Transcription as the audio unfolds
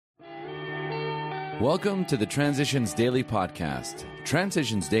Welcome to the Transitions Daily podcast.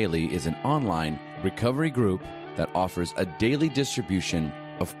 Transitions Daily is an online recovery group that offers a daily distribution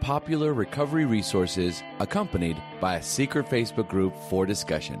of popular recovery resources accompanied by a secret Facebook group for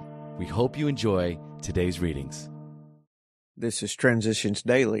discussion. We hope you enjoy today's readings. This is Transitions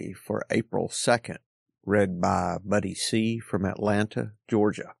Daily for April 2nd, read by Buddy C. from Atlanta,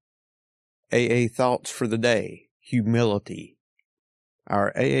 Georgia. AA Thoughts for the Day, Humility.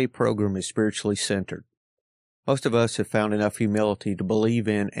 Our AA program is spiritually centered. Most of us have found enough humility to believe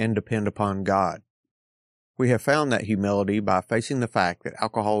in and depend upon God. We have found that humility by facing the fact that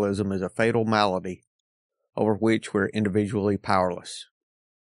alcoholism is a fatal malady over which we're individually powerless.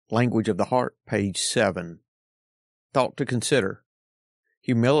 Language of the Heart, page 7. Thought to consider.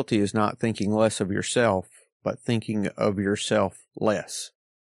 Humility is not thinking less of yourself, but thinking of yourself less.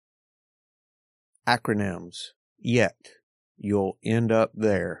 Acronyms. Yet. You'll end up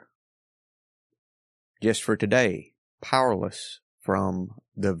there. Just for today, powerless from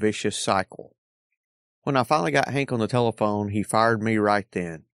the vicious cycle. When I finally got Hank on the telephone, he fired me right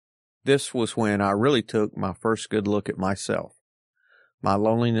then. This was when I really took my first good look at myself. My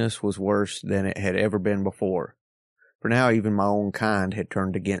loneliness was worse than it had ever been before. For now, even my own kind had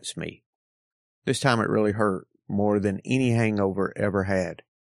turned against me. This time it really hurt, more than any hangover ever had.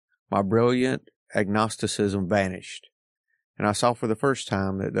 My brilliant agnosticism vanished. And I saw for the first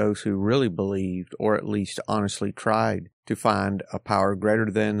time that those who really believed, or at least honestly tried to find a power greater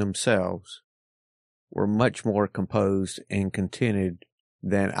than themselves, were much more composed and contented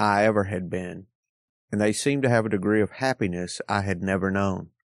than I ever had been, and they seemed to have a degree of happiness I had never known.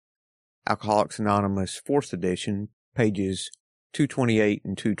 Alcoholics Anonymous, 4th edition, pages 228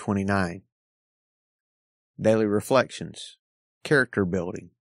 and 229. Daily Reflections. Character Building.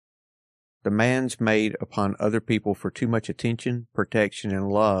 Demands made upon other people for too much attention, protection, and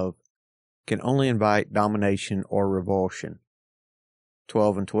love can only invite domination or revulsion.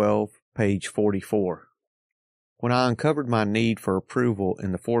 12 and 12, page 44. When I uncovered my need for approval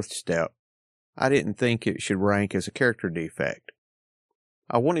in the 4th step, I didn't think it should rank as a character defect.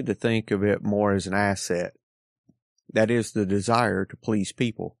 I wanted to think of it more as an asset. That is, the desire to please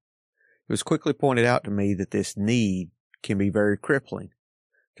people. It was quickly pointed out to me that this need can be very crippling.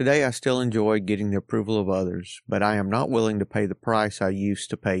 Today I still enjoy getting the approval of others, but I am not willing to pay the price I used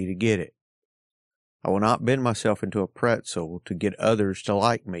to pay to get it. I will not bend myself into a pretzel to get others to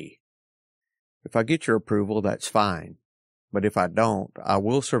like me. If I get your approval, that's fine, but if I don't, I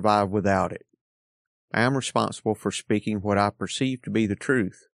will survive without it. I am responsible for speaking what I perceive to be the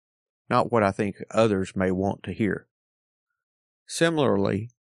truth, not what I think others may want to hear.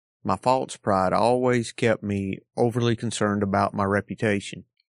 Similarly, my false pride always kept me overly concerned about my reputation.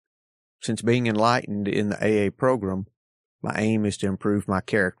 Since being enlightened in the AA program, my aim is to improve my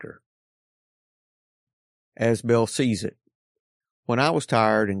character. As Bill sees it. When I was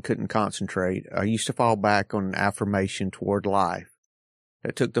tired and couldn't concentrate, I used to fall back on an affirmation toward life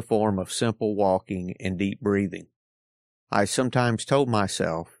that took the form of simple walking and deep breathing. I sometimes told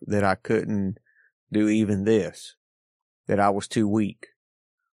myself that I couldn't do even this, that I was too weak.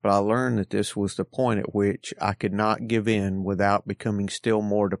 But I learned that this was the point at which I could not give in without becoming still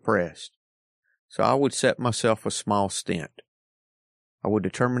more depressed. So I would set myself a small stint. I would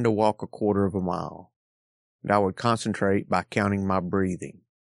determine to walk a quarter of a mile, and I would concentrate by counting my breathing,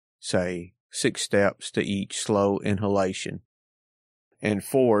 say 6 steps to each slow inhalation, and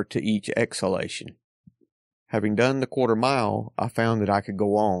 4 to each exhalation. Having done the quarter mile, I found that I could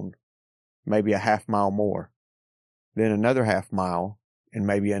go on, maybe a half mile more, then another half mile, and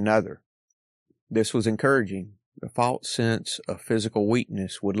maybe another. This was encouraging. The false sense of physical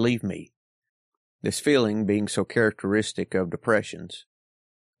weakness would leave me, this feeling being so characteristic of depressions.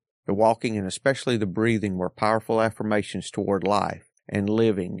 The walking and especially the breathing were powerful affirmations toward life and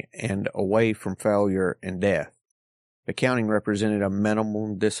living and away from failure and death. The counting represented a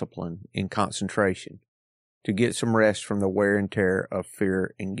minimal discipline in concentration to get some rest from the wear and tear of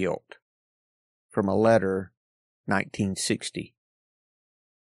fear and guilt. From a letter, 1960.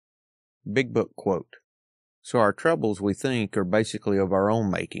 Big Book quote. So our troubles, we think, are basically of our own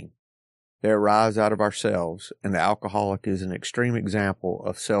making. They arise out of ourselves, and the alcoholic is an extreme example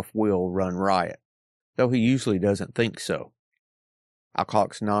of self-will run riot, though he usually doesn't think so.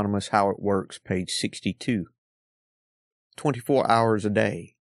 Alcoholics Anonymous, How It Works, page 62. 24 hours a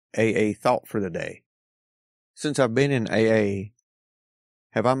day. AA Thought for the Day. Since I've been in AA,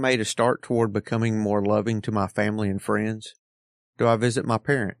 have I made a start toward becoming more loving to my family and friends? Do I visit my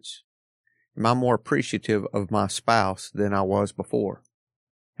parents? Am I more appreciative of my spouse than I was before?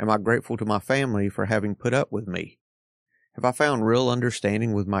 Am I grateful to my family for having put up with me? Have I found real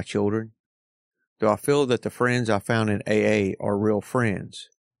understanding with my children? Do I feel that the friends I found in AA are real friends?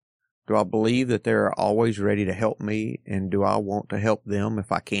 Do I believe that they are always ready to help me, and do I want to help them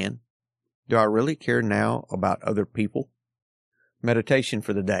if I can? Do I really care now about other people? Meditation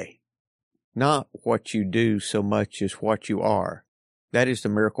for the day. Not what you do so much as what you are. That is the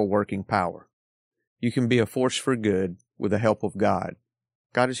miracle working power. You can be a force for good with the help of God.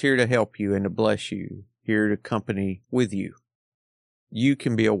 God is here to help you and to bless you, here to accompany with you. You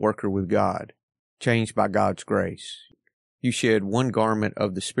can be a worker with God, changed by God's grace. You shed one garment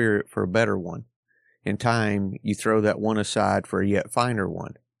of the Spirit for a better one. In time, you throw that one aside for a yet finer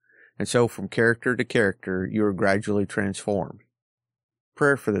one. And so from character to character, you are gradually transformed.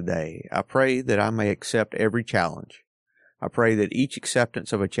 Prayer for the day. I pray that I may accept every challenge. I pray that each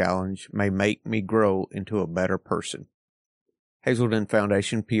acceptance of a challenge may make me grow into a better person. Hazelden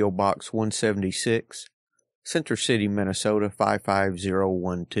Foundation, P.O. Box 176, Center City, Minnesota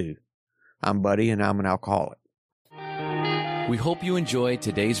 55012. I'm Buddy, and I'm an alcoholic. We hope you enjoyed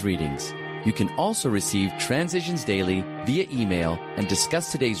today's readings. You can also receive Transitions Daily via email and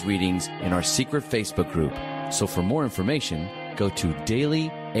discuss today's readings in our secret Facebook group. So for more information, go to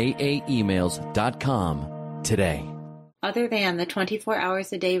dailyaaemails.com today. Other than the 24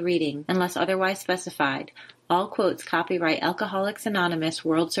 hours a day reading, unless otherwise specified, all quotes copyright Alcoholics Anonymous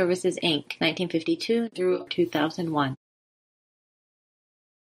World Services, Inc., 1952 through 2001.